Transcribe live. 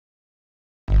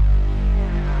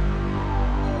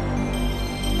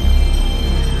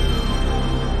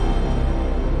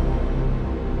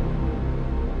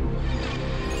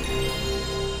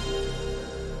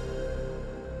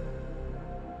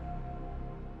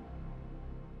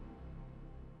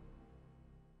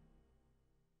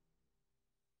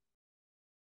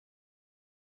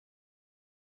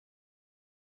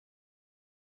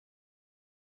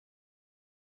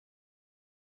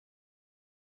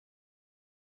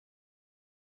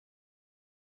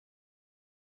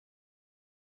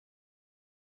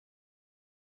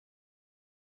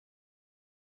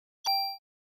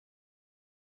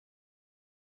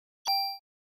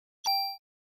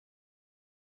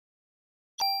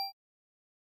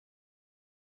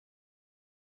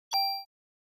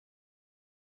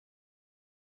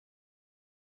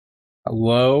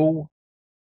Hello,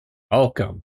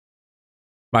 welcome.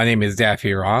 My name is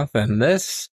Daffy Roth, and this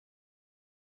is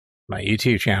my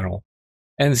YouTube channel.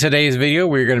 In today's video,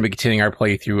 we're going to be continuing our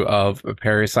playthrough of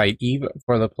Parasite Eve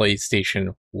for the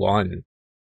PlayStation 1.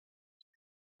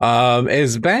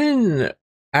 It's been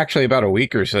actually about a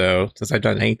week or so since I've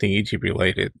done anything YouTube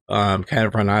related. Kind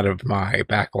of run out of my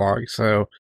backlog, so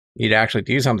need to actually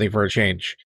do something for a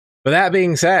change. But that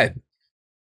being said,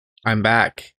 I'm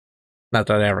back. Not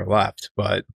that I ever left,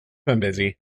 but been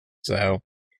busy. So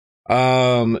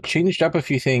changed up a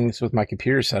few things with my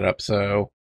computer setup.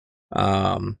 So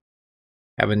have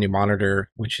a new monitor,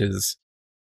 which is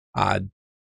odd,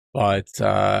 but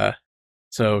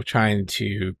so trying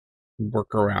to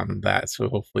work around that. So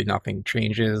hopefully nothing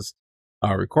changes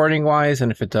recording wise, and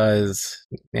if it does,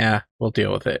 yeah, we'll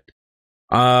deal with it.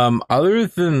 Other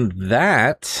than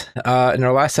that, in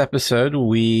our last episode,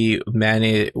 we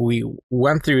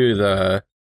went through the,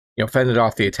 fended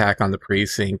off the attack on the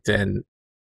precinct and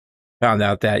found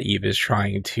out that Eve is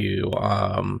trying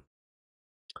to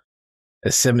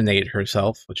assimilate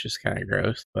herself, which is kind of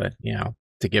gross, but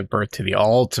to give birth to the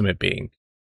ultimate being.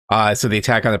 So the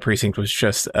attack on the precinct was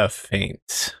just a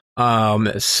feint.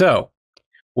 So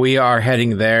we are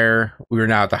heading there. We're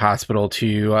now at the hospital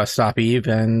to stop Eve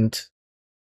and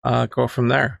go from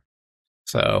there.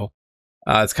 So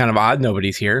it's kind of odd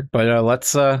nobody's here, but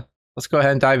let's go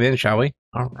ahead and dive in, shall we?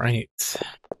 All right.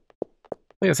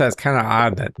 Like I said, it's kind of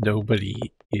odd that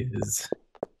nobody is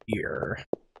here.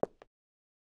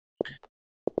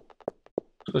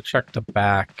 Let's go check the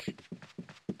back.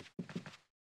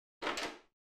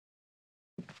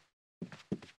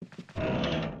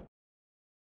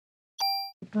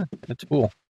 That's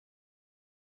cool.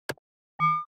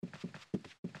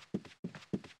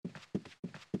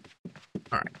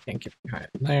 All right, can't get behind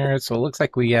there. So it looks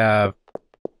like we have.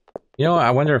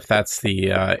 I wonder if that's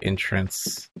the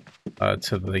entrance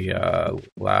to the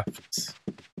left.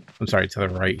 I'm sorry, to the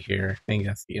right here. I think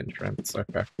that's the entrance.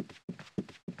 Okay.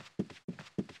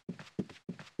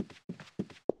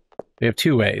 We have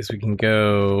two ways. We can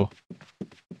go.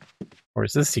 Or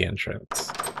is this the entrance?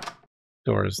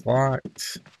 Door is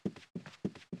locked.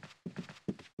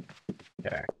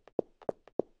 Okay.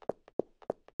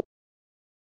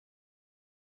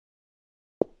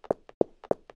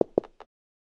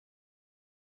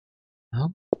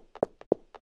 Oh.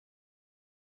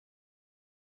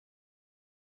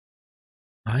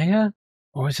 Maya?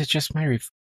 Or is it just my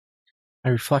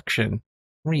reflection?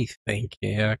 What do you think?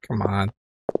 Yeah, come on.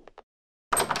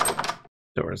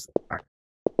 Doors locked.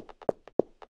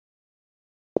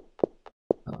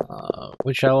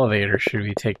 Which elevator should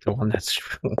we take? The one that's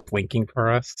blinking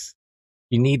for us?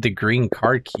 You need the green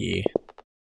card key.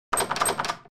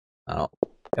 Oh,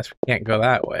 guess we can't go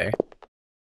that way.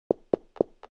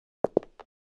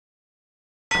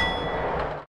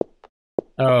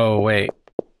 Oh, wait.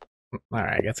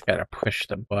 Alright, I guess I gotta push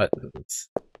the buttons.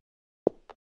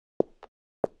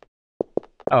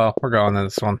 Oh, we're going to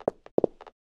this one.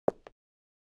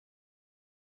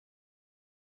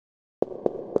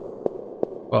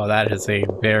 Well, that is a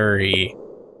very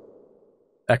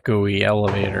echoey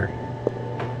elevator.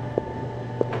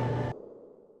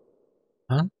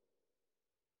 Huh?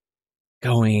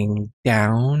 Going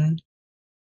down?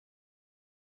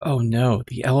 Oh no,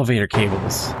 the elevator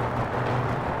cables.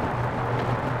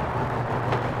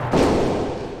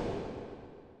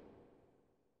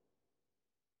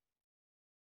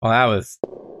 Well,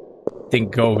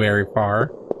 didn't go very far.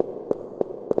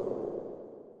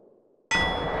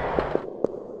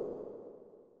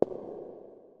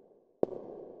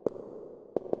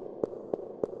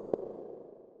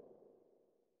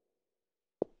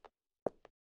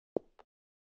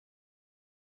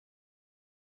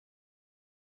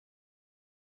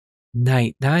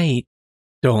 Night, night.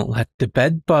 Don't let the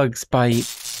bed bugs bite.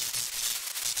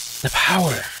 The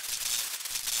power.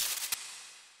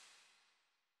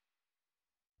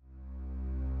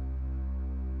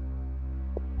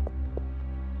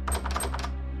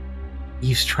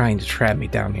 Eve's trying to trap me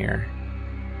down here.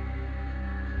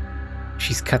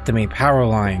 She's cut the main power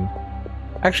line.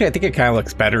 Actually, I think it kind of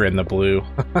looks better in the blue.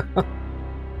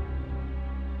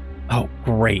 Oh,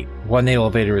 great. One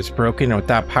elevator is broken, and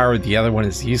without power, the other one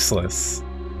is useless.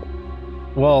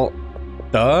 Well,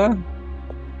 duh?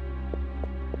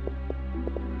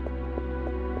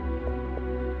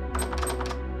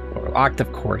 Door locked,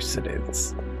 of course it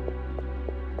is.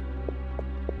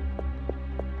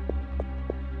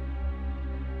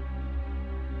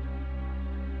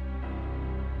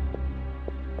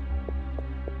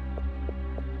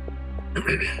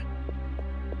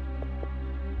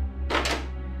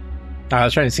 I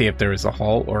was trying to see if there was a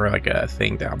hole or like a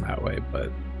thing down that way,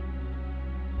 but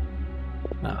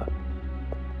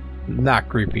not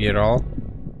creepy at all.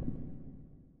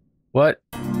 What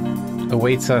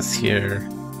awaits us here?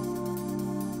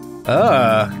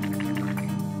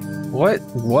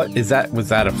 What is that? Was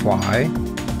that a fly?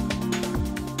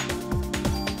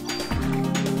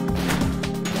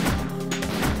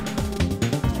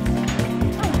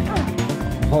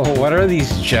 Oh, what are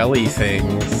these jelly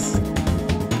things?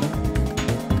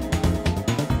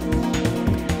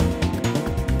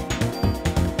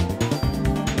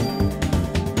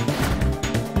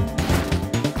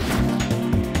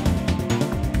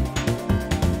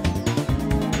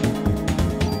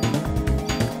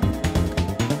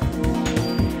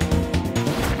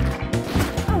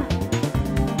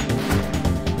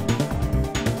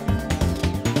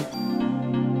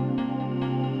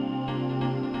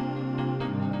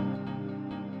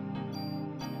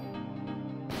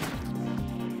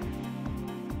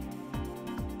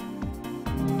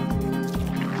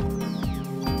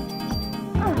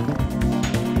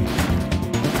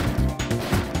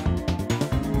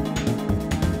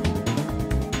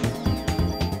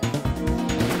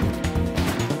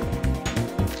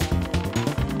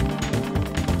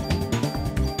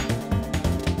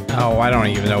 Oh, I don't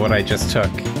even know what I just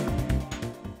took.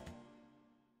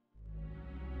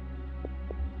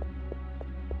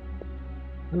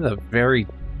 This is a very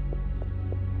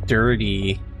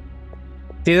dirty...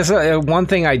 See, this one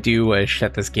thing I do wish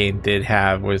that this game did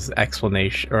have was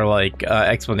explanation, or like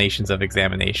explanations of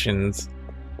examinations.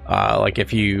 Like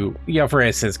if you know, for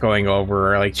instance, going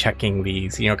over or like checking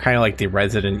these, you know, kind of like the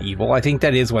Resident Evil. I think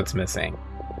that is what's missing.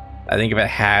 I think if it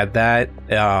had that,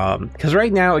 because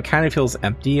right now it kind of feels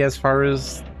empty as far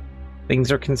as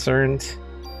things are concerned.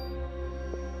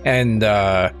 And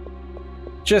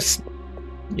just,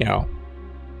 you know,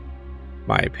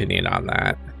 my opinion on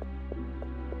that.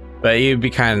 But it'd be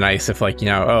kind of nice if, like, you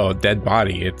know, oh, dead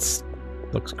body,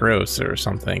 looks gross or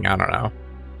something. I don't know.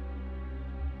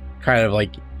 Kind of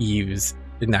like Eve's,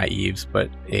 not Eve's, but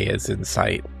Aya's in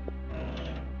sight.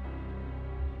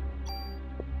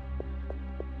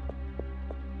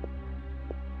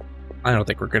 I don't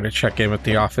think we're going to check in with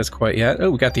the office quite yet.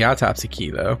 Oh, we got the autopsy key,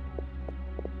 though.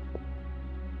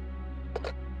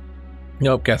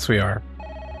 Nope, guess we are.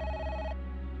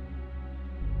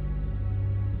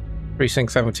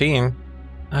 Precinct 17.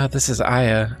 This is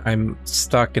Aya. I'm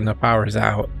stuck and the power's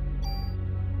out.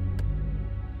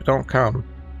 Don't come.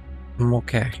 I'm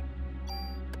okay.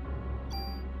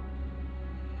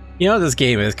 You know, this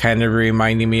game is kind of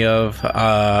reminding me of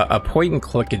a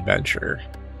point-and-click adventure.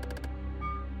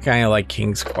 Kind of like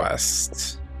King's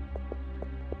Quest.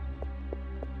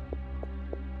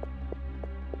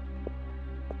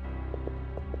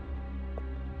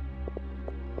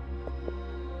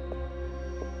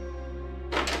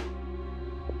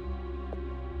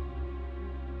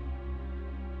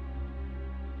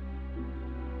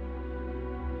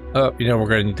 Oh, you know, we're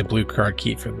going to need the blue card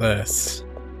key for this.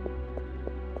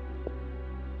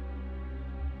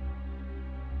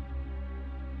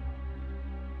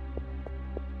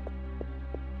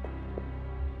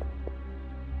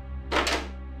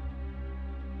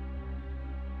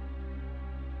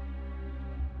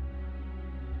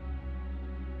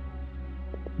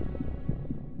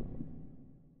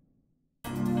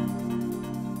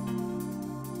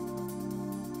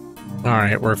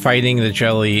 Alright, we're fighting the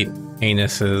jelly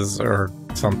anuses or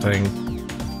something.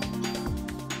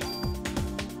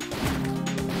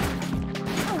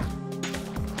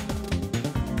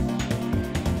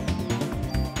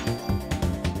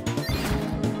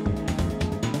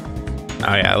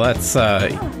 Oh yeah, let's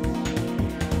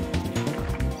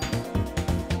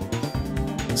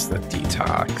it's the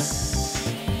detox.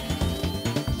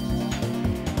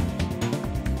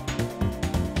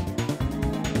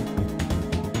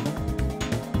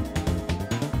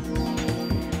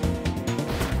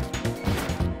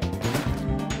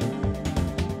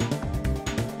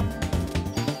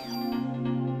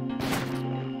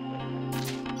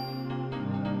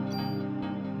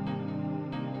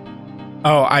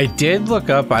 Oh, I did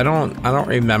look up. I don't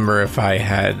remember if I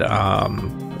had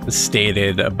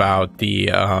stated about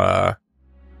the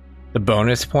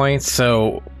bonus points.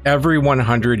 So every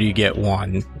 100 you get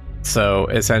one. So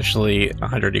essentially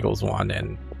 100 equals one,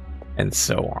 and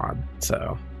so on.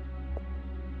 So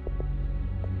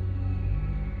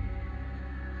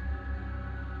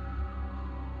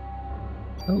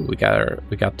oh, we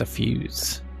got the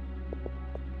fuse.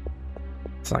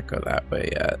 Let's not go that way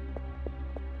yet.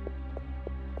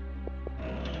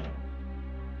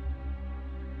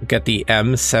 We got the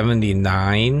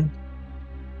M79.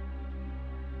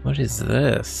 What is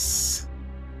this?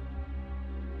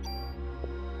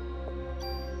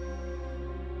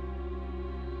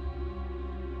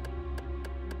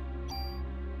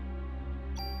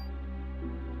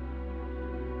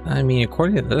 I mean,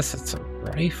 according to this, it's a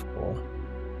rifle.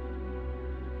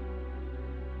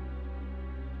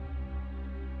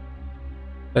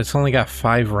 But it's only got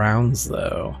 5 rounds,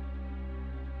 though.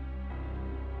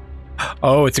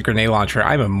 Oh, it's a grenade launcher.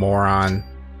 I'm a moron.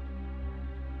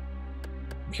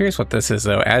 I'm curious what this is,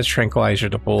 though. Adds tranquilizer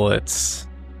to bullets.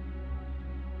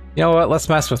 You know what? Let's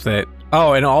mess with it.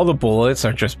 Oh, and all the bullets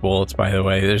are just bullets, by the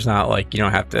way. There's not, like, you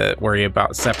don't have to worry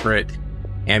about separate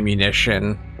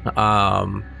ammunition.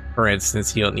 For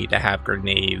instance, you don't need to have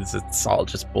grenades. It's all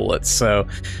just bullets, so...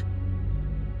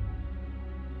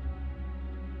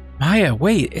 Maya,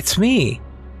 wait, it's me!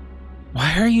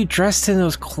 Why are you dressed in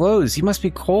those clothes? You must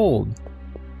be cold.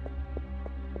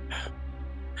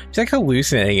 She's like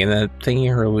hallucinating, and then thinking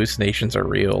her hallucinations are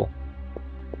real.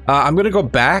 I'm gonna go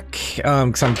back,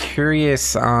 because I'm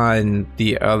curious on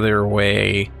the other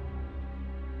way.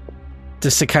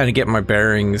 Just to kind of get my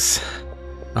bearings.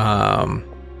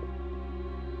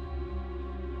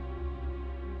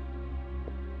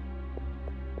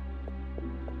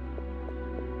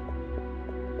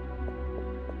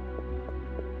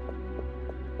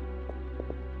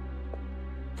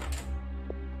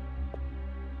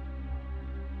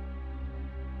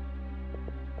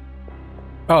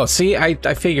 Oh, see, I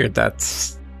figured that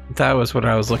was what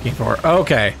I was looking for.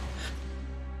 Okay.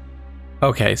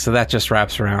 Okay, so that just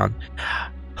wraps around.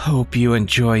 Hope you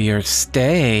enjoy your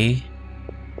stay.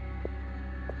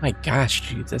 My gosh,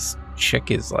 dude, this chick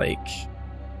is like...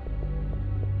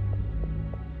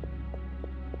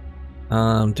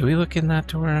 do we look in that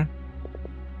door?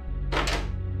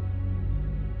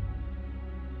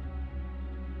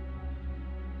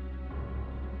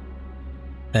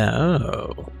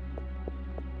 Oh.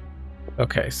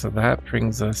 Okay, so that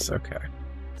brings us... Okay.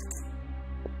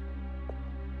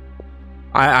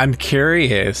 I'm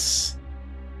curious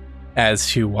as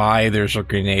to why there's a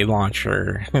grenade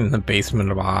launcher in the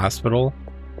basement of a hospital.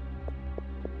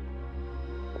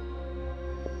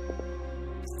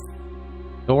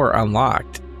 Door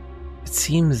unlocked. It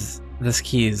seems this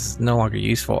key is no longer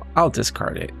useful. I'll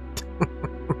discard it.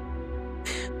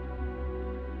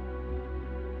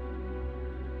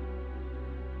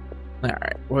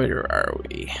 Alright, where are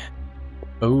we?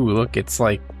 Oh, look, it's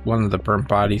like one of the burnt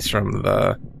bodies from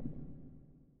the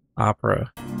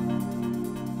opera.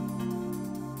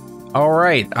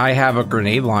 Alright, I have a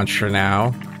grenade launcher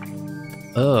now.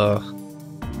 Ugh.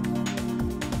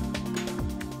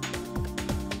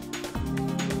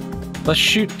 Let's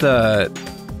shoot the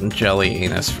jelly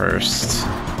anus first.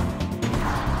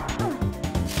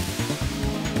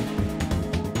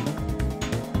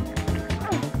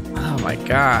 Oh my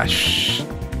gosh.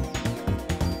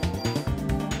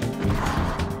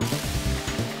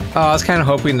 Oh, I was kind of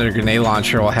hoping the grenade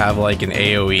launcher will have like an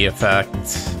AoE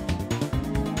effect.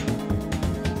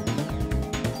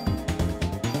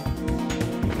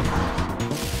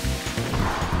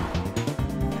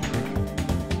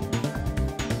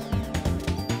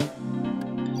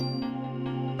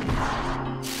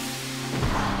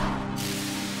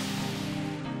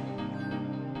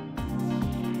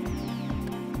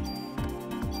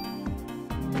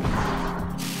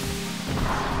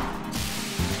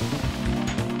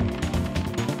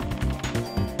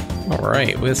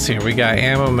 Alright, let's see. We got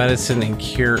ammo, medicine, and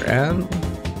cure M.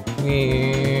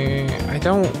 I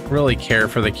don't really care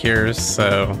for the cures,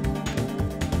 so...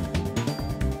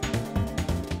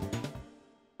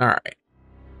 Alright.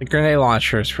 The grenade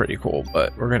launcher is pretty cool,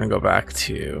 but we're gonna go back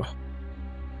to...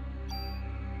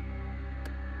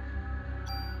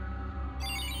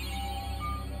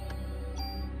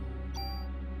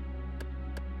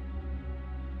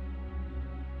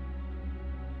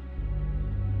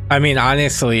 I mean,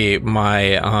 honestly,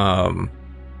 my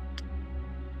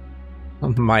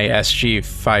my SG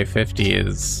 550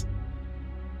 is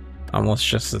almost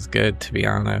just as good, to be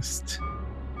honest.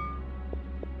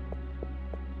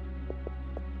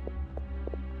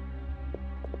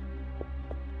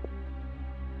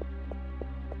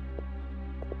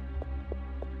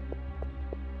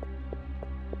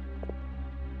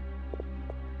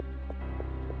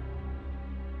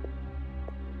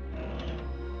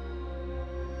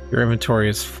 Your inventory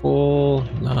is full.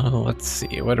 No, let's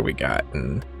see. What do we got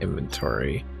in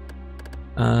inventory?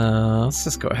 Let's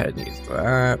just go ahead and use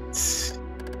that.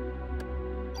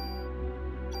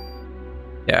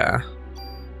 Yeah.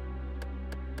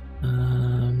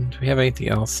 Do we have anything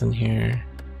else in here?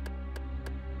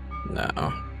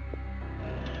 No.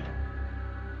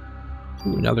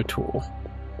 Ooh, another tool.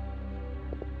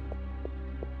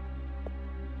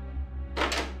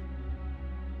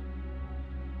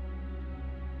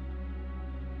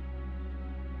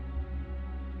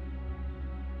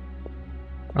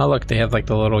 Oh look, they have like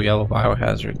the little yellow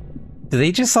biohazard. Do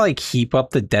they just like heap up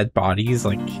the dead bodies?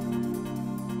 Like,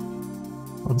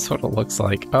 that's what it looks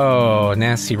like. Oh,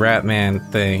 nasty rat man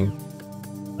thing.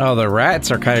 Oh, the rats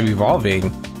are kind of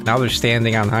evolving. Now they're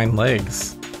standing on hind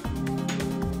legs.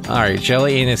 Alright,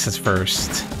 Jelly Anus is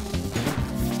first.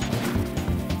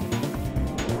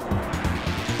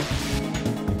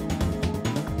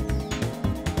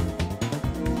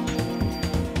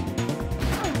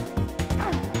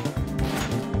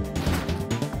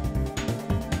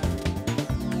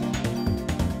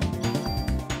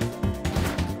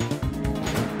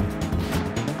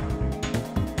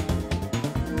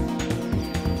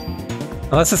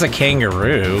 Unless it's a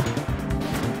kangaroo.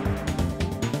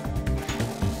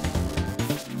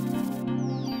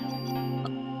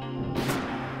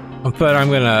 But I'm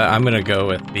gonna go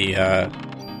with the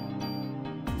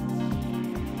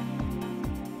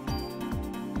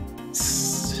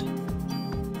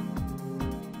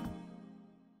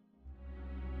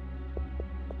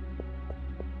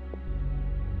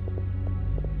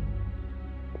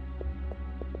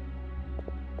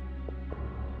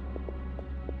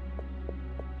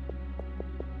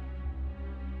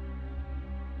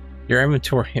your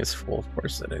inventory is full, of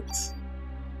course it is.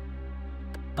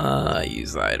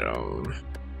 Use item.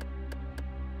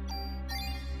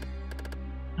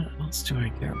 What else do I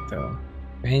get though?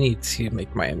 I need to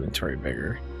make my inventory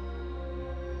bigger.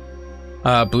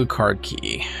 Blue card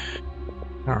key.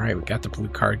 Alright, we got the blue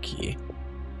card key.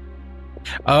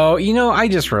 Oh, you know, I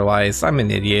just realized I'm an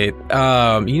idiot.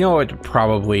 You know what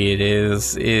probably it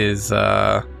is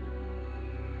I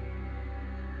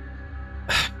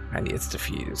need its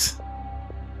diffuse.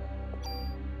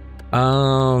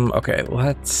 Okay,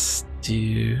 let's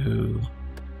do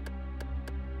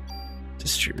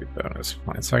distribute bonus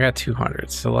points. So I got 200.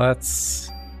 So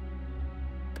let's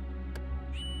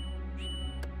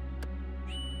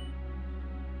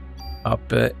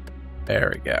up it.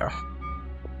 There we go.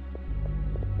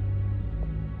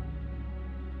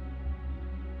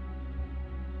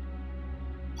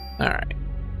 All right.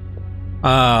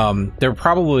 They're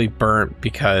probably burnt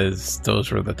because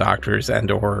those were the doctors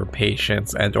and or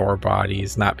patients and or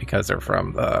bodies, not because they're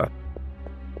from the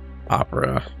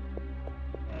opera.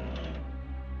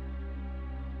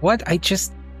 What? I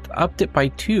just upped it by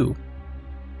 2.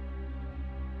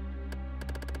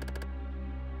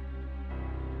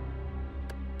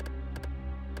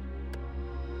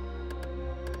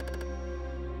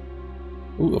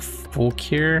 Ooh, a full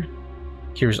cure?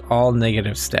 Cures all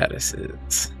negative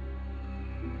statuses.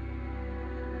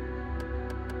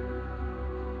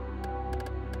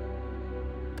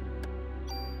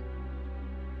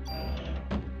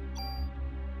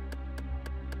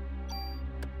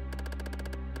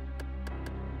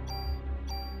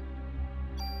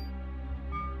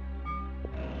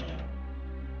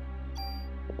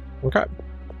 Okay.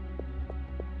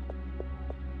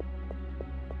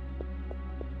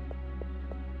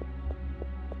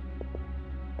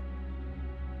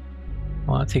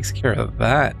 Well, that takes care of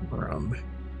that room.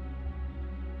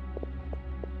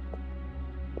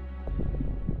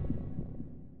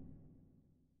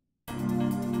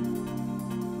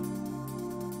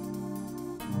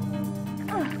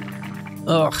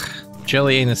 Ugh.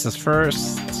 Jelly Anus is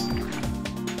first.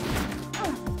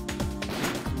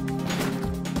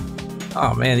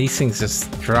 Oh man, these things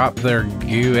just drop their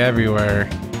goo everywhere.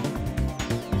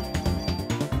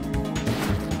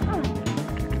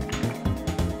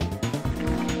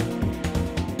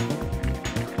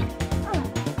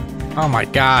 Oh my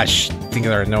gosh, I think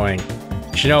they're annoying.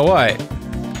 But you know what?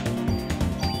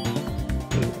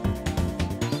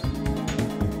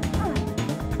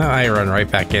 I run right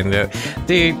back into it.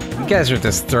 Dude, you guys are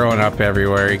just throwing up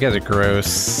everywhere. You guys are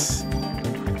gross.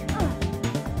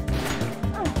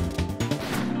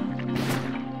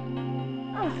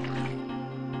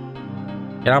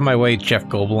 Get out of my way, Jeff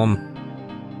Goldblum.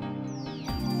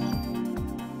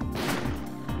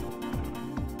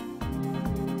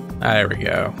 There we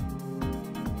go.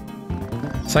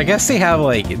 So I guess they have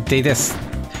like, they just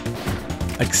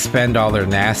expend all their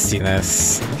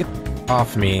nastiness. Get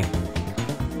off me.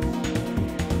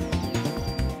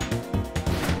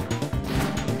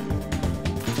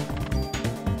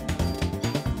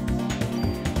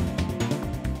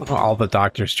 All the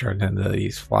doctors turned into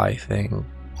these fly things.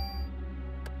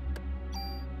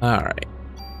 Alright.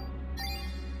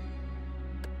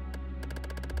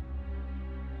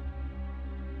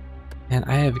 And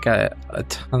I have got a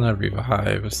ton of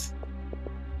revives.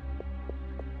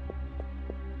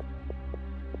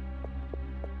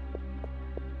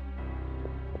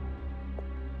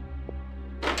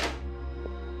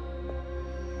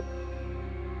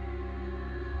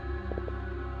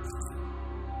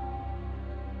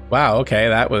 Wow, okay,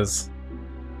 that was...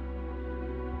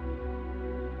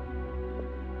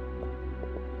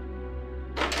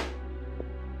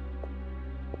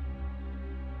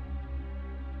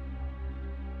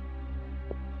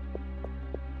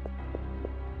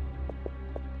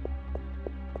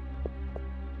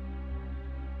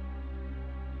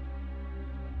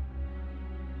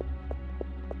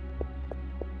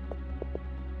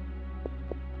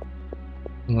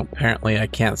 Well, apparently I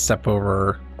can't step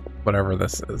over whatever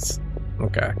this is.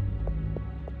 Okay.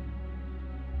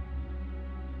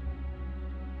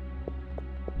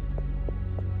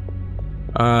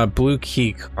 Blue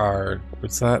key card.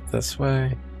 Was that this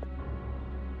way?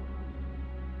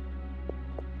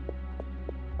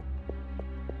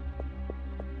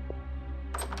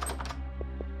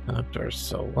 The door's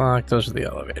still locked. Those are the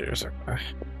elevators. Okay.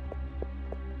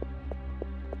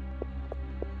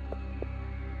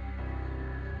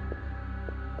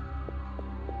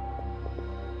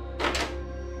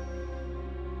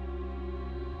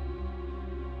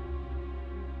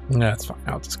 That's fine.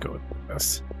 I'll just go with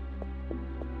this.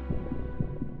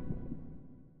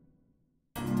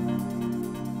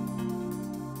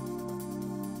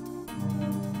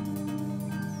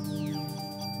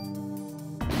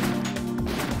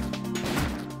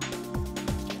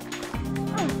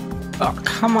 Oh,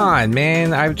 come on,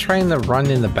 man. I'm trying to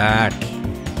run in the back.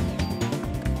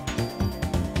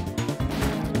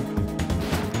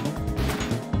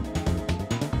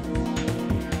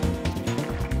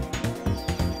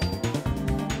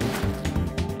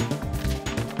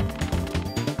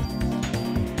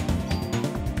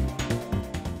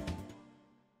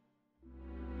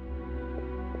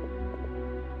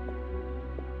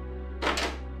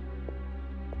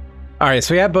 All right,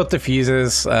 so we have both the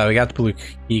fuses. We got the blue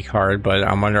key card, but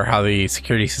I wonder how the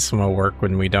security system will work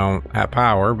when we don't have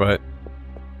power, but...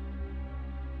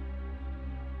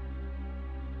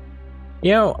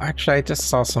 You know, actually, I just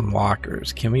saw some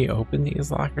lockers. Can we open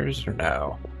these lockers or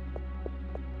no?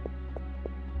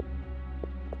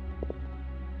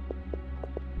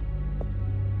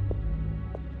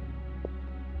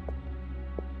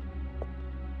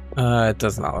 It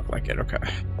does not look like it. Okay.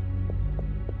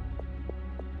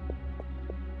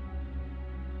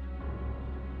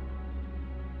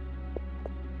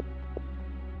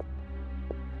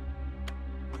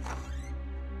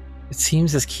 It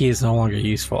seems this key is no longer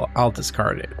useful. I'll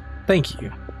discard it. Thank you.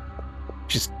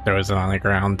 Just throws it on the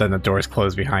ground, then the door's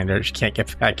closed behind her. She can't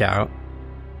get back out.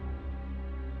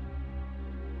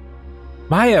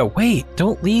 Maya, wait!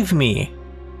 Don't leave me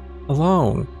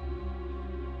alone.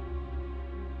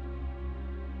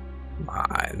 Come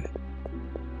on.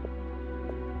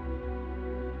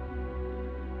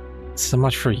 So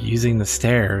much for using the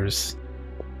stairs.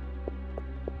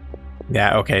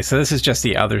 Yeah, okay, so this is just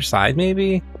the other side,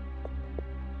 maybe?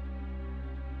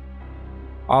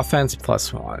 Offense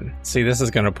 +1. See, this is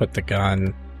gonna put the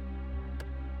gun...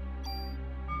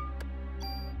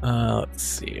 let's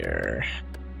see here.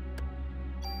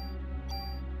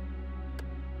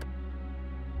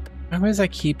 Why was I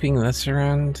keeping this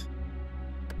around?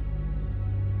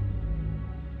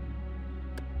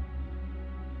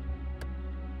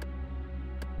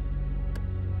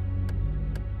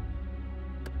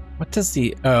 What does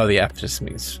the... Oh, the F just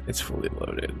means it's fully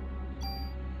loaded.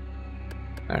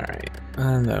 Alright,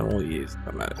 and then we'll use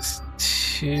the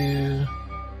 -2.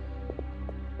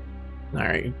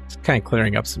 Alright, it's kind of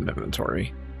clearing up some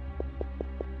inventory.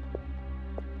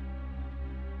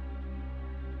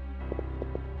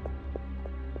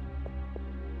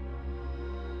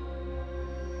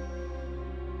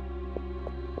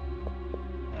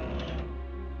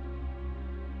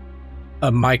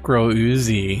 A micro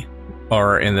Uzi,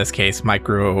 or in this case,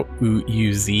 micro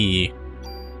UZ.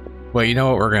 Well, you know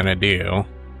what we're gonna do.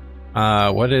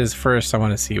 What is first? I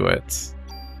want to see what's...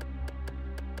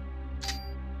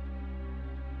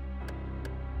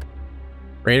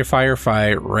 Rate of fire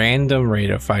 5, random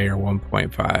rate of fire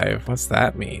 1.5. What's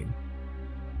that mean?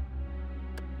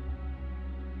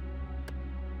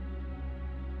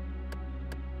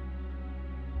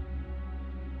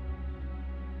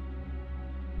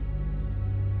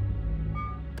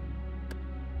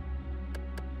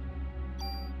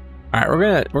 All right,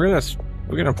 we're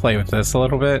gonna play with this a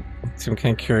little bit. So I'm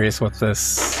kind of curious what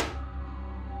this...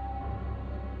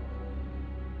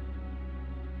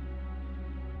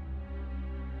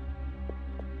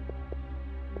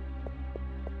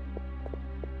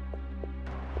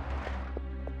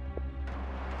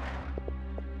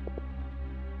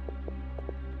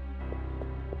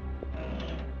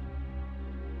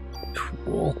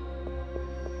 Cool.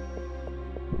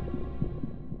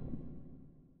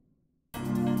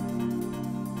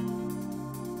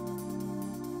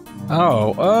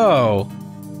 Oh, oh!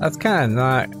 That's kind of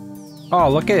not... Oh,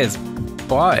 look at his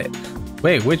butt.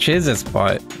 Wait, which is his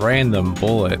butt? Random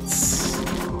bullets.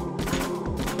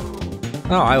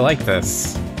 Oh, I like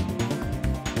this.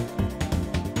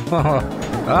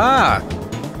 Ah!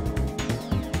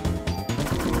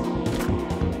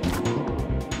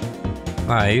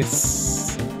 Nice.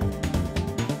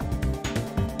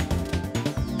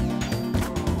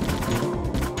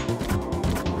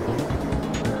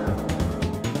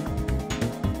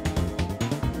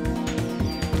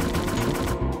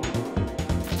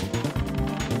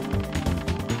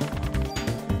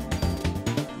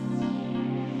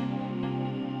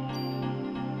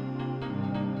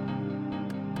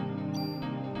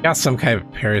 Got some kind of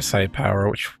parasite power.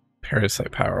 Which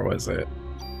parasite power was it?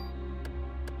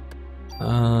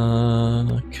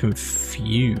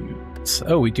 Confuse.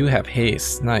 Oh, we do have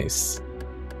haste. Nice.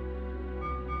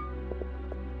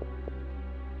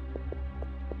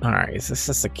 Alright, is this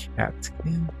just a cat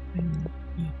skin thing?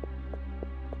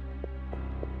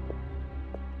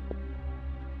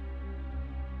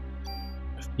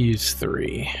 Use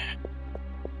 3.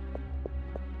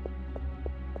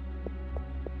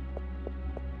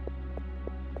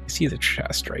 I see the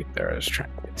chest right there I was trying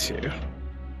to get to.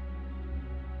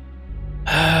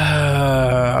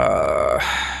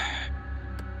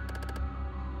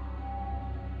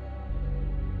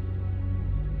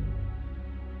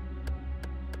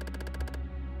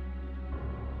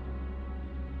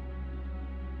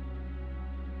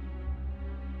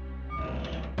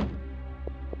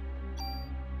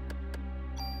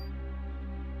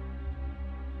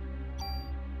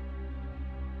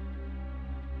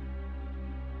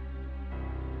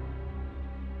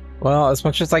 Well, as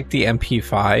much as like the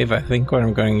MP5, I think what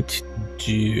I'm going to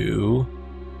do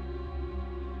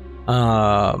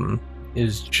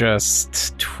is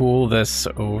just tool this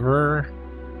over.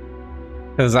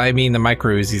 Because I mean the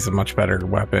micro Uzi is a much better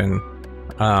weapon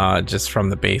just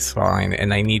from the baseline,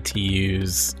 and I need to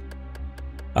use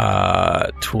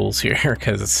tools here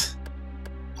because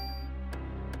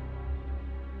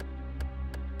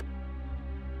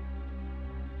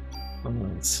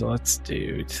so let's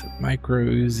do micro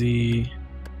Uzi.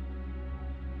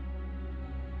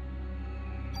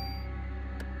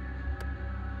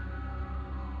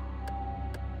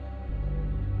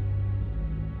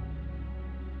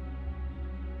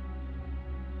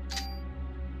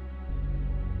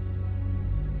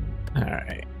 All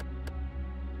right.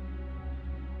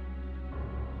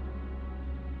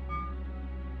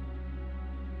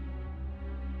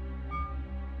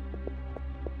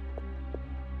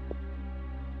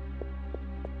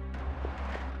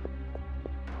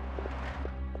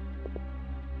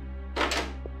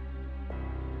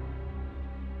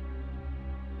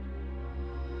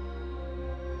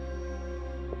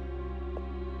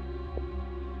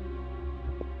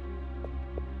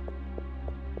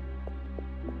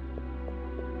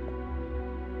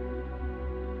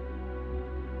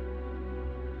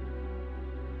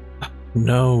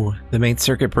 No, the main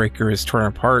circuit breaker is torn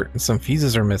apart and some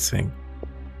fuses are missing.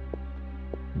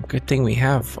 Good thing we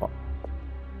have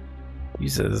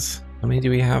fuses. How many do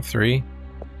we have? 3?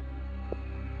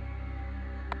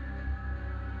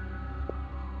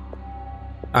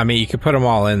 I mean, you could put them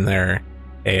all in there.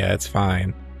 Yeah, it's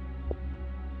fine.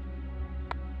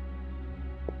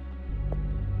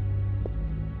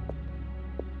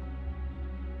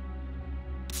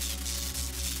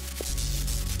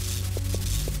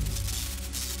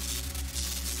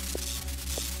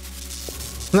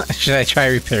 Should I try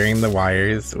repairing the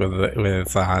wires with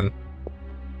it's on?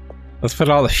 Let's put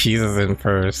all the fuses in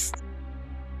first.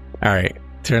 Alright,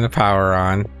 turn the power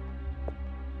on.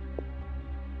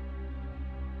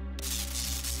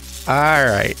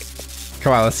 Alright.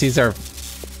 Come on, let's use our...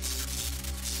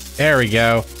 There we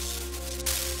go.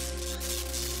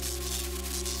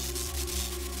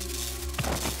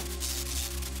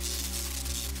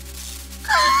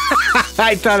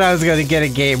 I thought I was gonna get a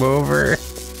game over.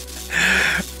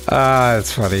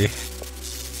 That's funny.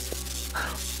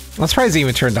 I'm surprised it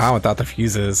even turned on without the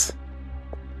fuses.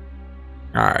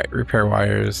 Alright, repair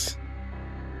wires.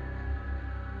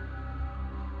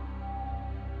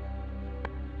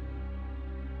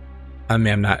 I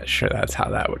mean, I'm not sure that's how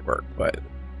that would work, but...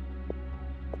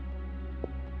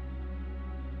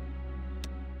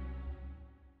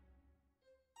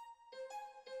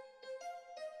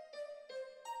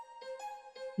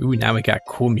 Ooh, now we got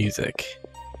cool music.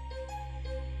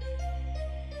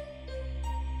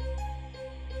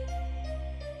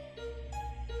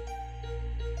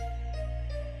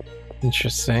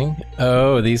 Interesting.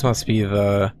 Oh, these must be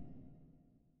the...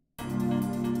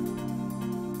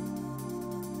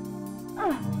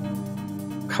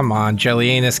 come on,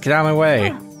 Jelly Anus, get out of my way.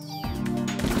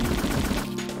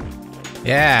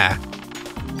 Yeah.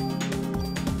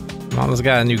 Mama's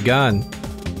got a new gun.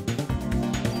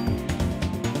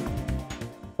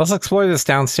 Let's explore this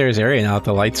downstairs area now that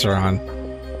the lights are on.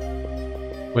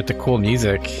 With the cool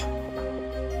music.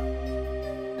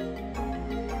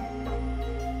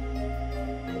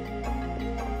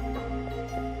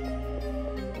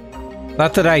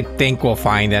 Not that I think we'll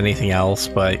find anything else,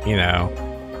 but, you know.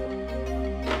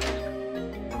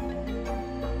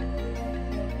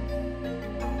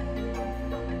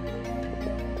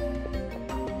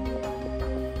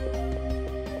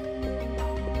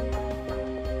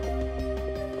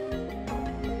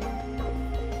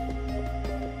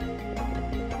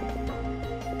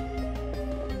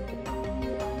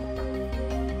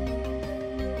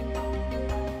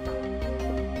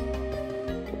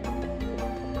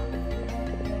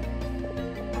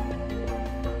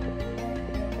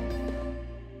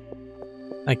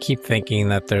 I keep thinking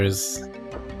that there's...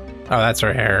 Oh, that's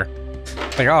her hair.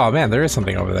 Like, oh man, there is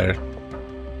something over there.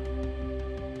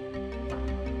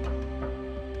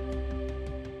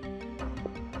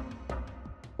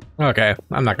 Okay,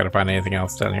 I'm not gonna find anything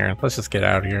else down here. Let's just get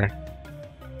out of here.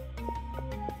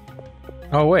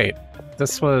 Oh wait,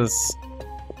 this was...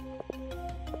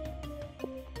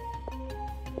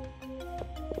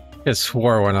 I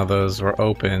swore one of those were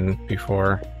open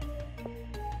before.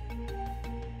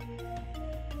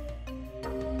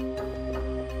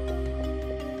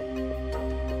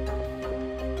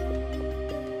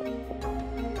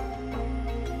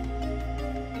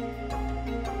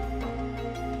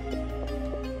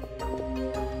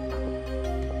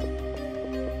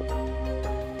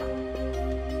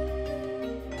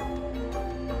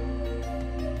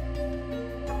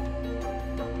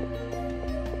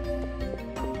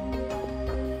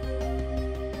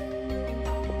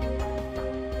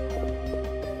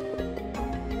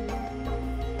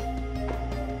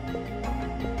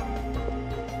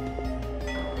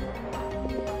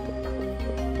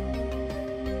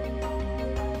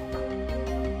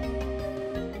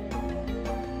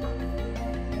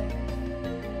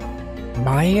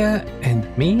 Maya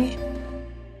and me?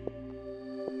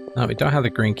 No, we don't have the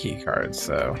green key cards,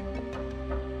 so...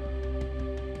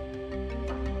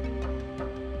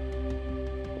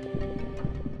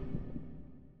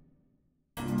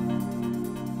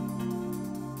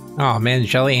 Oh man,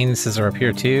 jelly anuses are up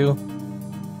here too.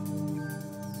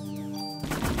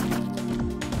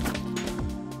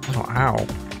 Oh, ow.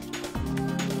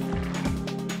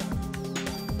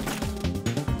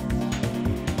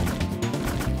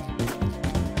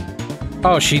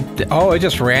 Oh, oh, it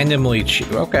just randomly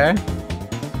okay.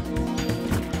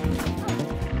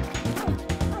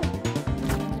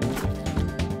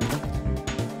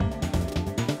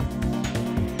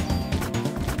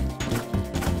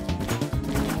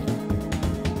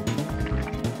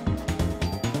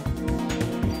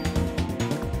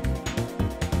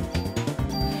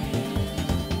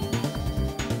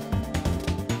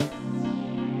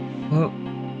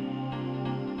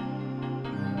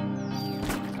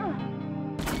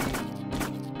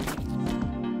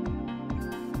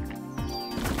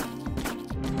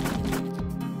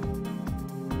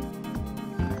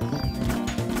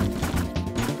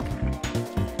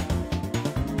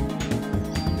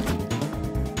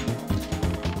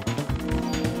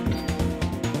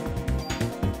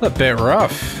 A bit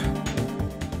rough.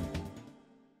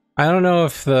 I don't know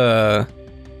if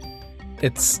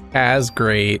it's as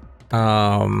great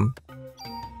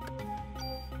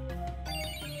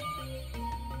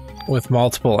with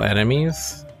multiple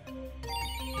enemies.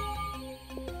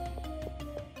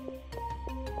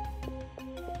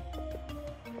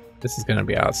 This is gonna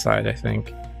be outside, I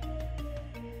think.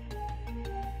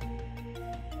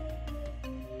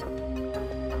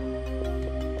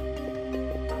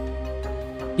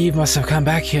 Eve must have come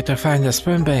back here to find the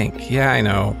sperm bank. Yeah, I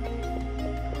know.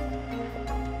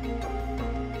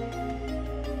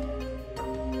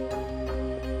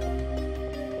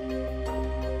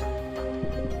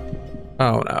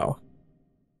 Oh no.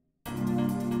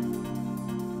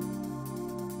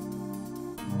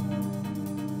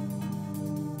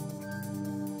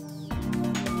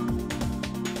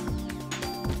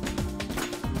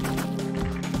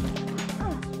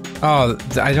 Oh,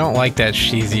 I don't like that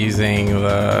she's using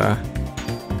the...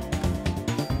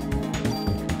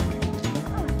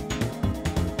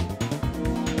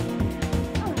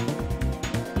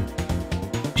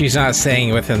 She's not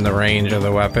staying within the range of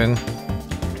the weapon.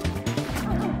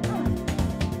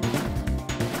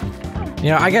 You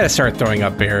know, I gotta start throwing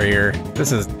up barrier.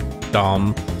 This is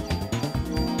dumb.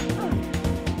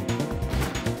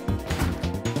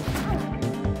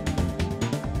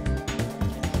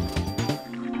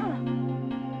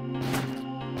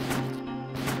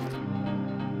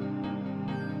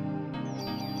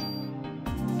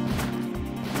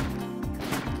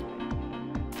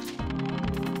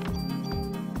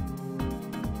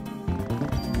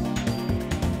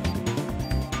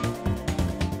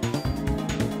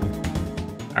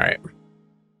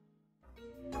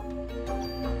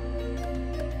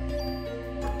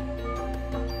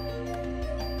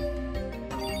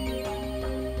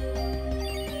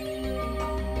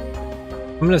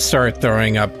 I'm gonna start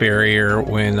throwing up barrier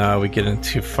when we get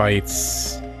into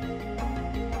fights.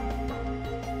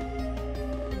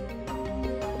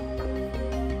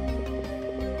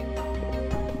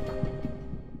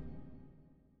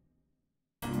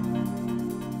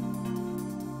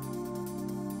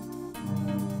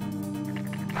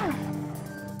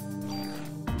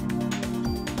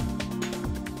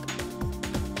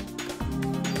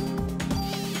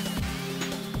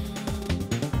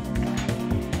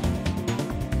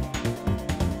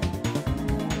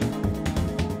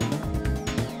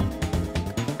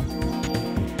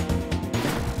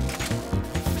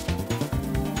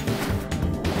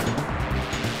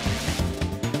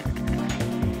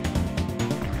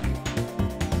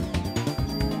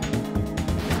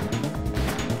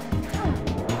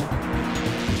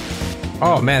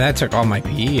 Oh man, that took all my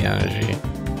PE energy.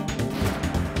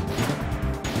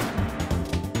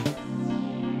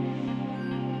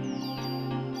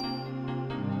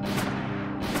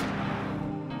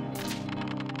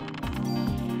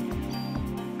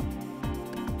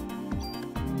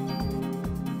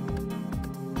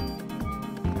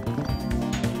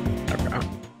 Okay.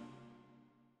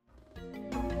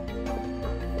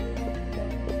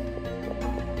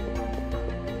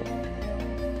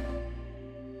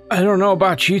 I don't know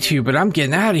about you two, but I'm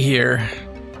getting out of here.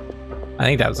 I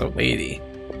think that was a lady.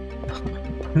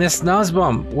 Miss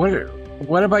Nussbaum,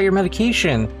 what about your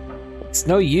medication? It's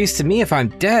no use to me if I'm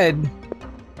dead.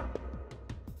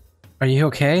 Are you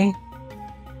okay?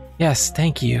 Yes,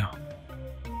 thank you.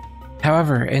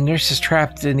 However, a nurse is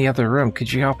trapped in the other room.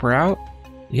 Could you help her out?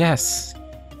 Yes.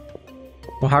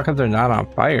 Well, how come they're not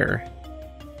on fire?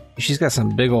 She's got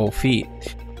some big old feet.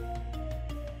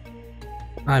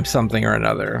 I'm something or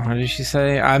another. What did she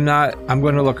say? I'm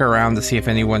going to look around to see if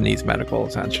anyone needs medical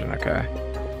attention, okay?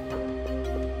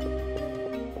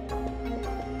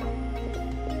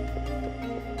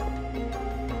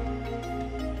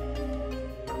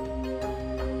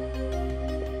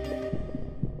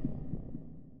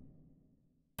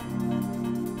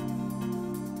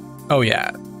 Oh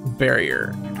yeah,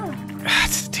 barrier.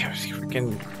 Damn, she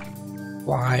freaking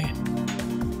fly.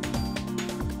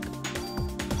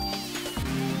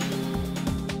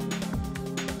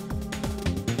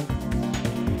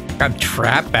 I'm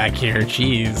trapped back here,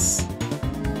 jeez.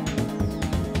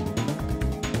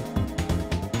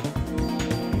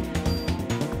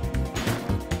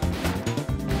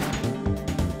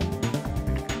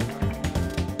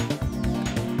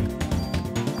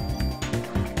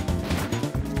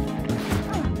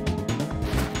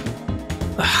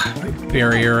 Ugh,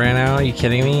 barrier right now, are you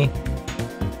kidding me?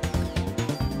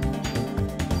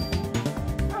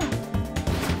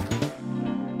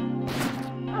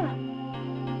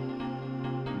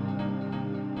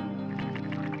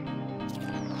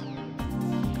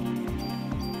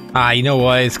 You know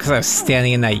what? It's because I was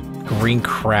standing in that green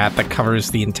crap that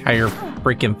covers the entire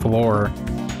freaking floor.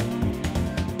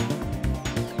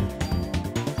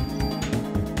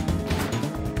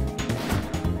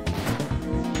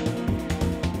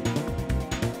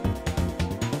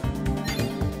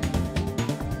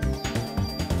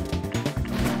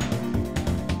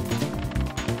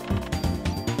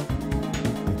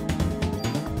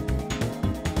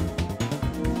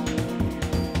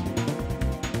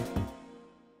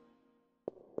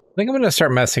 I think I'm going to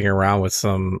start messing around with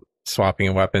some swapping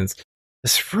of weapons.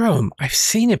 This room, I've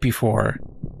seen it before.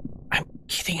 I'm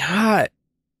getting hot.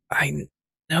 I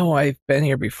know I've been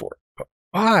here before, but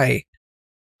why?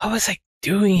 What was I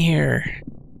doing here?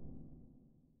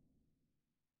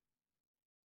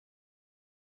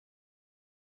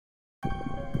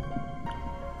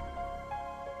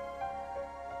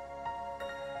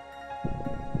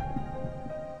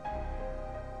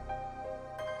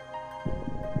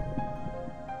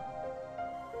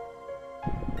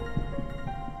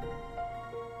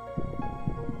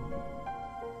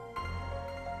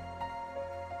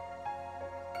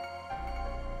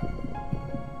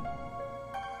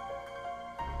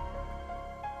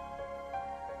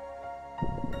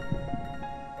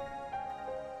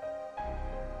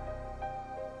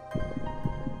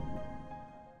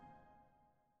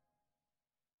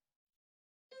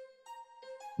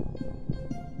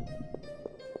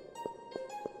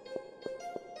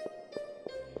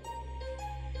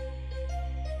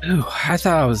 Ooh, I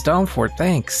thought I was done for,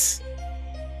 thanks.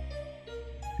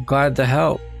 Glad to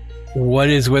help. What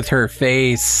is with her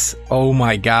face? Oh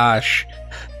my gosh.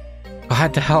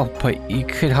 Glad to help, but you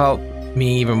could help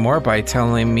me even more by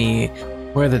telling me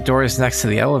where the doors next to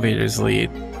the elevators lead.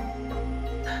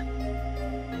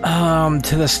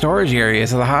 To the storage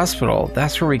areas of the hospital.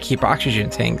 That's where we keep oxygen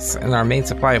tanks and our main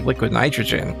supply of liquid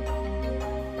nitrogen.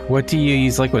 What do you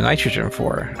use liquid nitrogen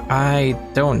for? I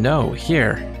don't know.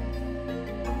 Here.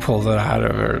 Pulls it out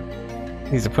of her.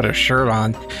 Needs to put a shirt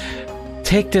on.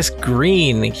 Take this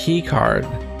green key card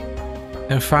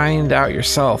and find out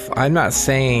yourself. I'm not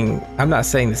saying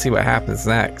to see what happens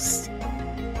next.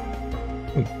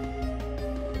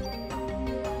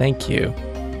 Thank you.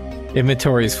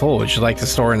 Inventory is full. Would you like to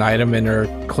store an item in her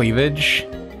cleavage?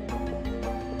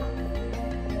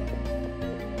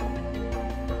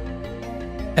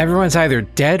 Everyone's either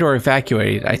dead or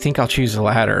evacuated. I think I'll choose the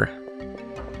latter.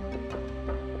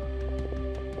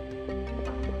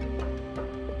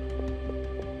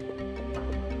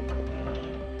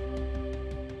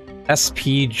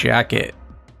 SP jacket.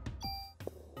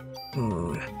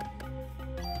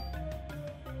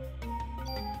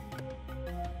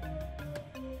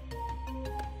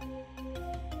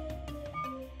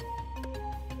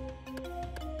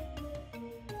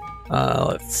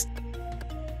 Let's...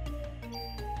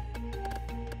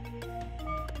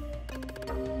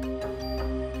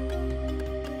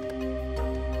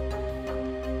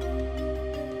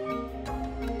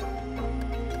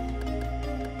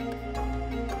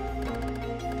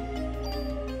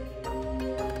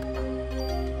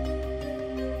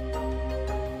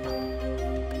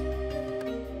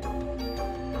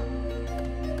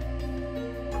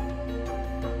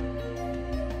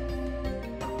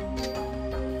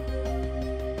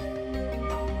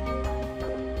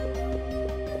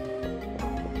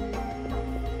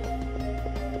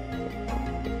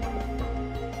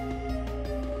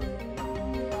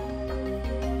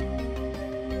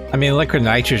 I mean, liquid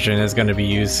nitrogen is going to be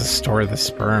used to store the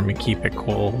sperm and keep it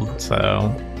cold,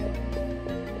 so...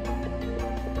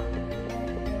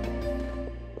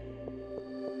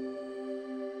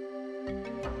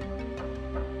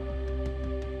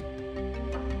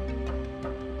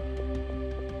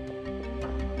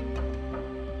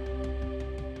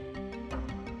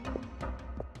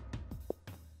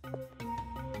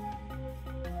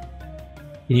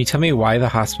 Can you tell me why the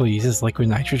hospital uses liquid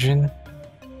nitrogen?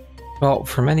 Well,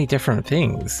 for many different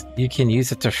things. You can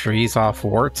use it to freeze off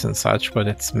warts and such, but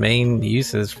its main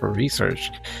use is for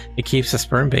research. It keeps the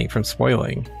sperm bank from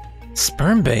spoiling.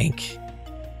 Sperm bank?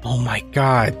 Oh my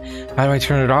god, how do I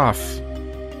turn it off?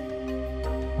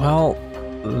 Well,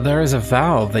 there is a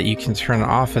valve that you can turn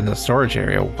off in the storage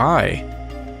area. Why?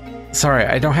 Sorry,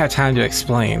 I don't have time to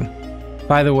explain.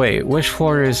 By the way, which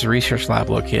floor is the research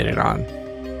lab located on?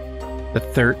 The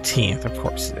 13th, of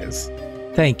course it is.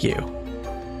 Thank you.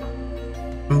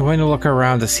 I'm going to look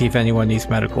around to see if anyone needs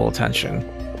medical attention.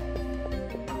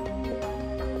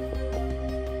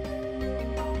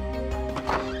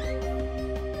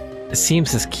 It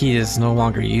seems this key is no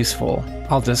longer useful.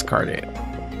 I'll discard it.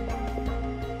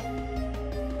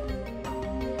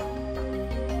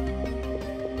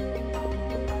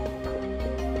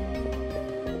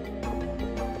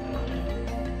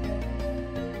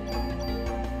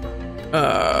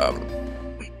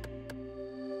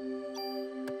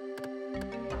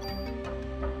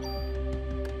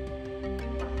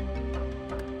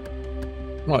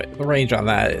 What, the range on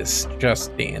that is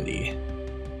just dandy.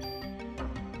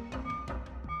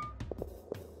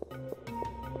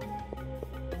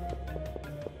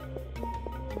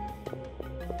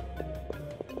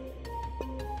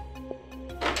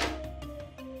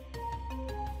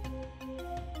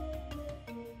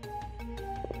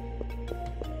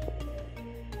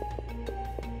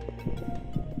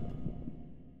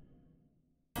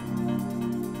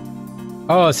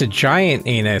 Oh, it's a giant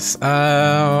anus.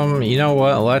 You know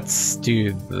what? Let's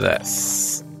do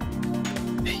this.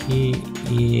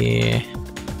 PE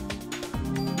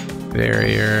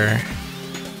barrier.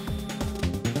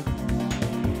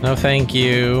 No, thank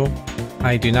you.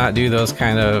 I do not do those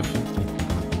kind of...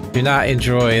 Do not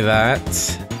enjoy that.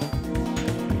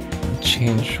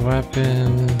 Change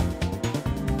weapon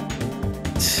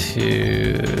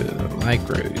to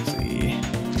micro Uzi.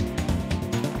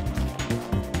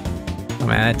 Oh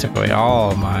man, that took away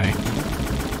all of my...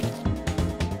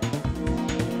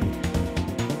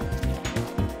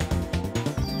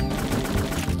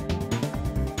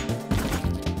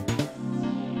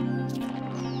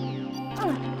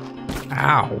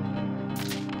 Ow.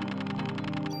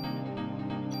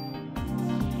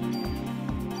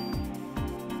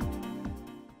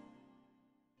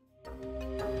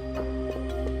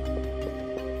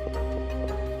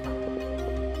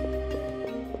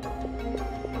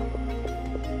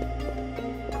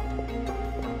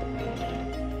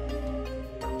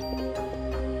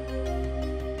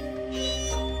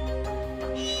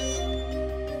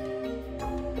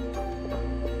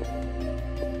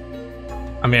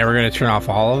 I mean, are we going to turn off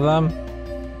all of them?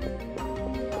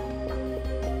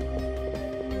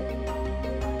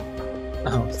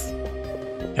 Oh,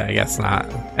 okay, I guess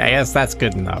not. I guess that's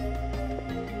good enough.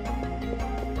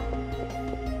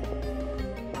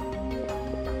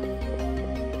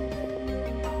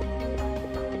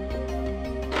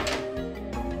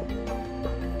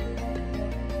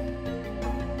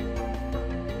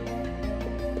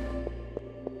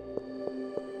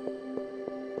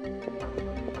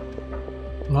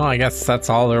 Well, I guess that's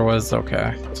all there was.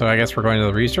 Okay, so I guess we're going to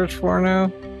the research floor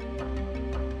now.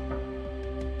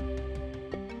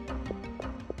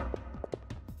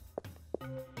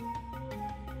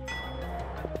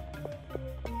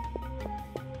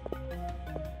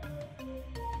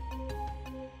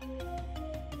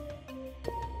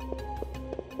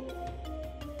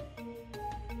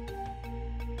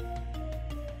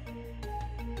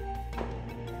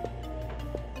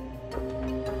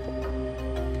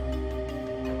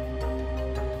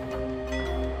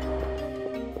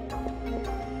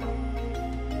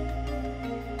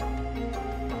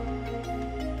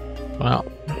 Well,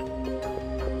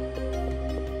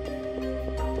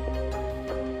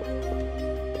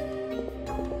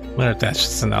 what if that's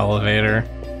just an elevator?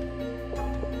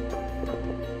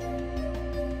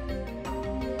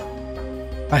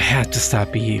 I had to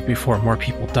stop Eve before more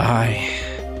people die.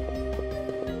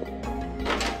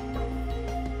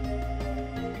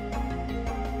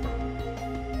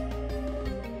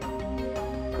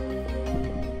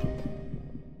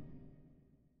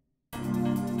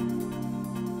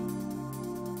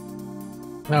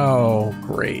 Oh,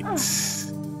 great. Let's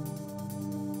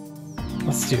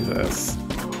do this.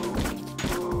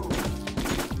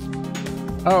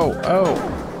 Oh,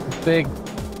 big.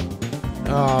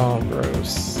 Oh,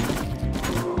 gross.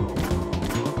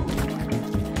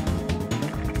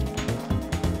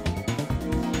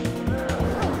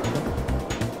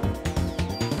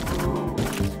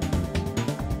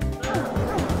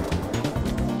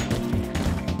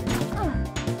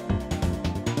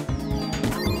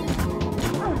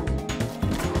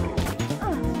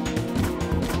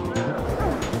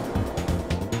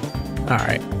 All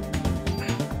right.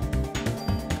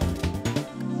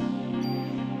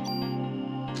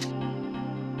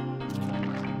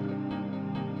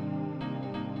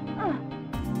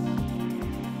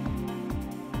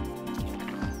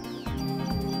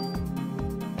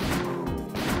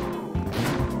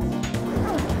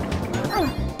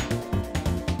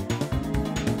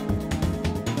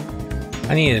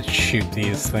 I need to shoot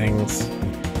these things.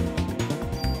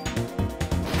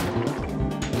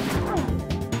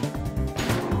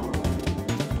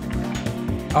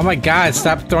 Oh my god,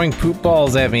 stop throwing poop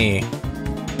balls at me.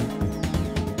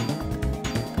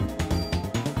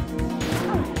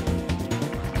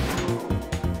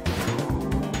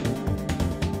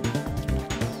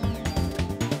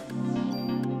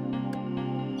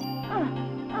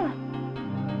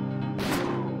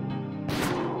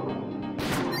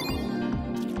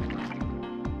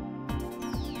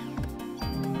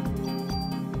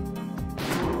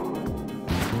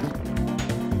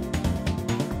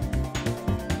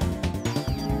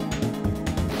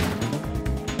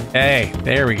 Hey,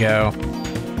 there we go.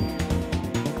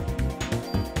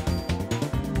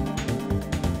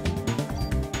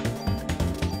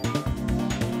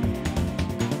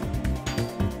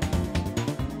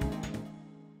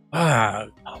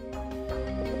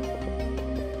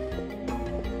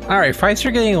 Alright, fights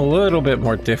are getting a little bit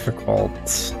more difficult.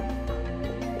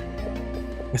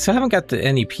 I still haven't got the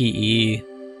any PE.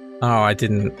 Oh, I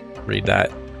didn't read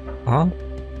that. Huh?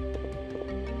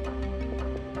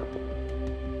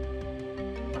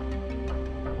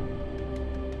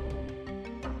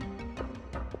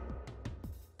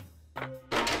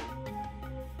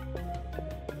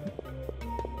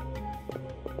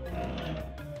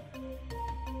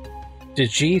 The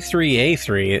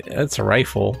G3A3, that's a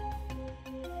rifle.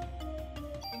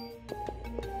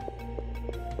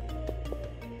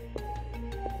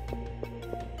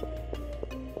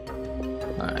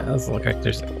 Alright, doesn't look like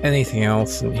there's anything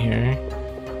else in here.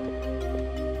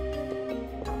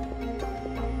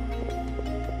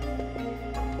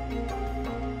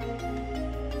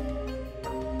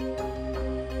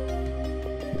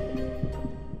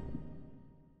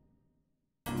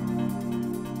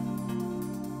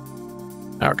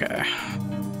 Okay.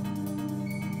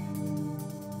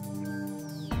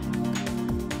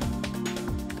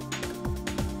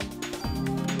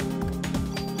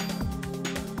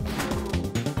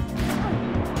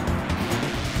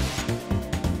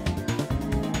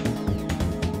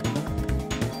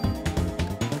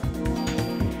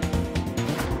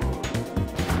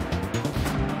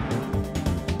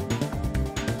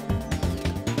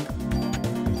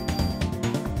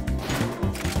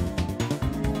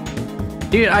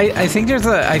 Dude, I think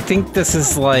I think this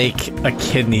is like a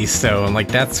kidney stone. Like,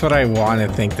 that's what I want to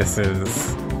think this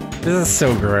is. This is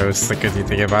so gross, like, as you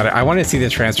think about it. I want to see the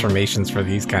transformations for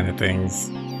these kind of things.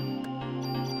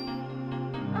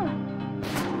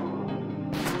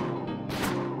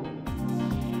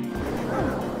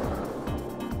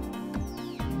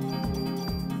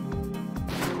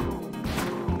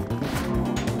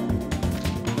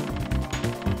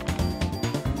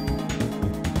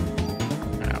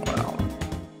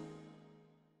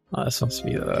 This must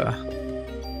be the...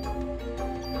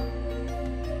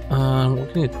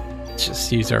 we're gonna just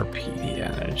use our PD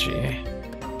energy.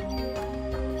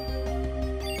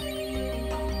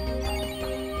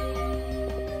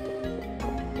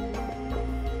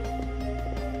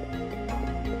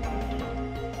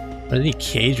 What are the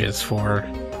cages for?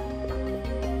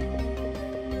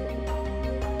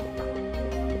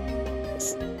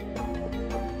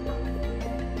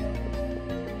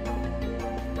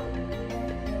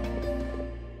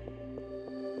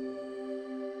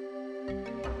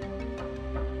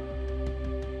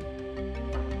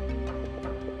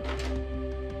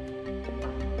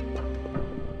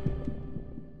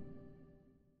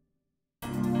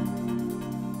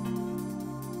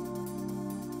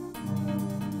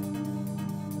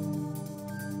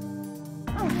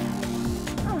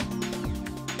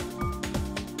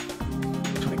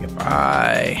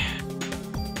 Bye.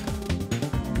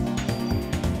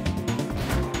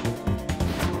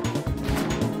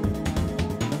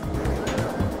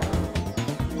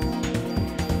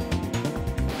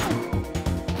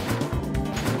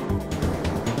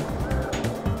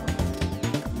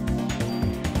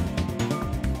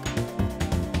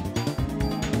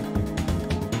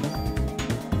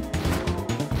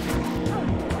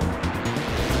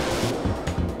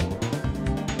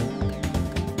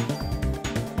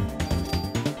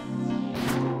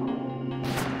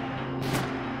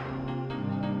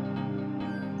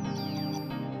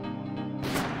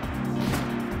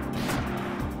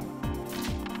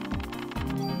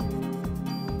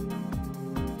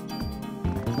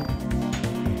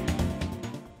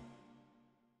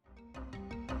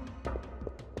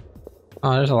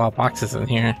 Oh, there's a lot of boxes in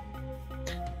here.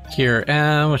 Cure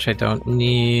M, which I don't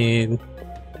need.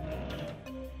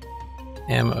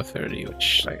 Ammo 30,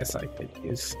 which I guess I could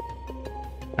use.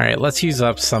 Alright, let's use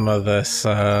up some of this.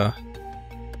 Let's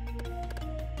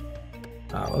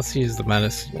use the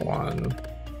medicine one.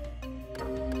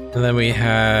 And then we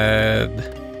had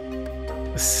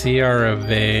CR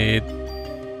Evade.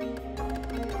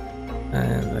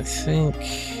 And I think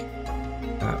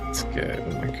that's good.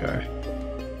 Okay.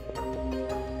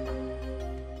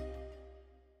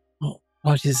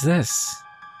 What is this?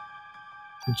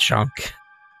 Junk.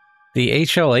 The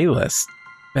HLA list.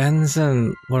 Ben's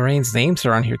and Lorraine's names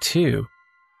are on here too.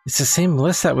 It's the same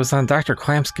list that was on Dr.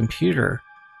 Clamp's computer.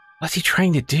 What's he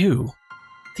trying to do?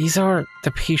 These are the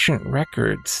patient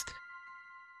records.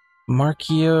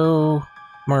 Mariko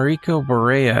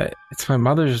Brea. It's my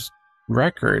mother's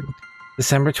record.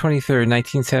 December 23rd,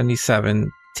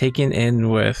 1977. Taken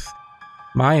in with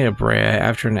Maeda Brea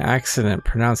after an accident,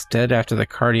 pronounced dead after the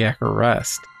cardiac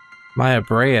arrest. Maeda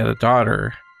Brea, the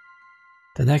daughter.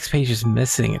 The next page is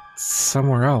missing. It's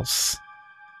somewhere else.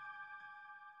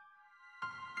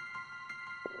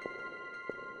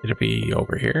 Could it be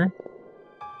over here?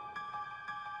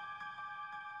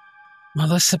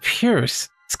 Melissa Pierce.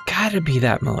 It's gotta be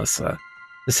that Melissa.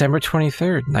 December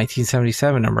 23rd,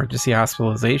 1977. Emergency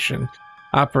hospitalization.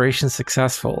 Operation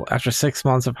successful. After 6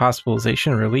 months of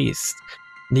hospitalization, released.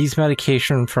 Needs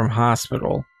medication from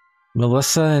hospital.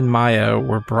 Melissa and Maya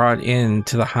were brought in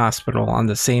to the hospital on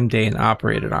the same day and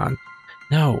operated on.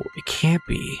 No, it can't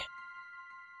be.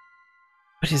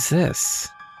 What is this?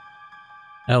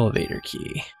 Elevator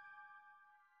key.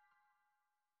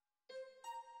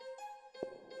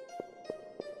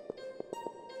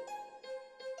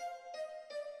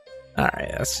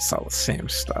 Alright, that's just all the same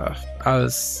stuff.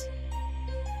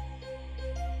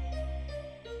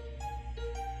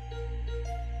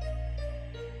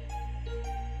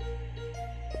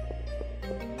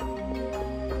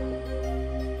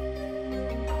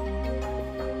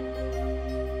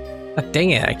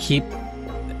 Dang it,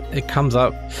 it comes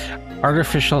up.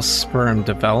 Artificial sperm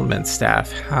development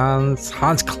staff. Hans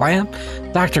Clamp?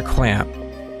 Dr. Clamp.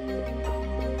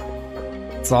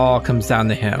 It all comes down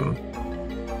to him.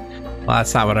 Well,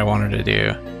 that's not what I wanted to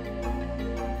do.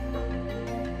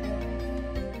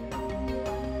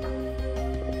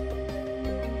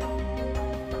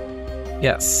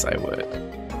 Yes, I would.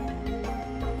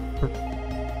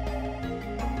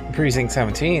 Precinct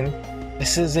 17.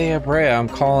 This is Brea. I'm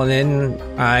calling in.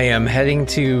 I am heading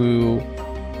to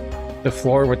the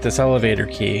floor with this elevator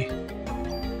key.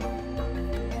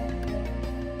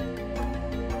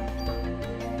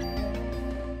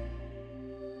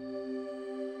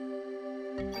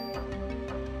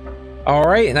 All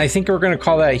right, and I think we're going to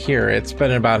call that here. It's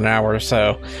been about an hour or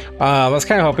so. I was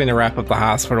kind of hoping to wrap up the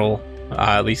hospital,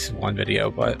 at least in one video,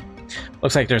 but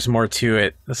looks like there's more to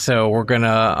it. So we're going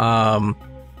to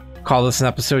call this an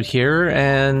episode here,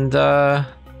 and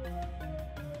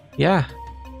yeah.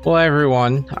 Well,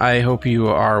 everyone, I hope you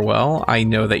are well. I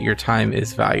know that your time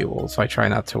is valuable, so I try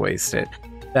not to waste it.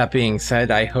 That being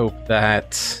said, I hope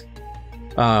that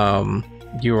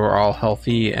you are all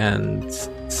healthy and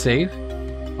safe.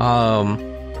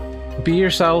 Be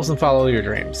yourselves and follow your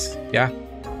dreams. Yeah.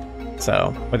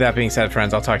 So with that being said,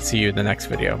 friends, I'll talk to you in the next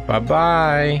video. Bye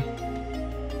bye.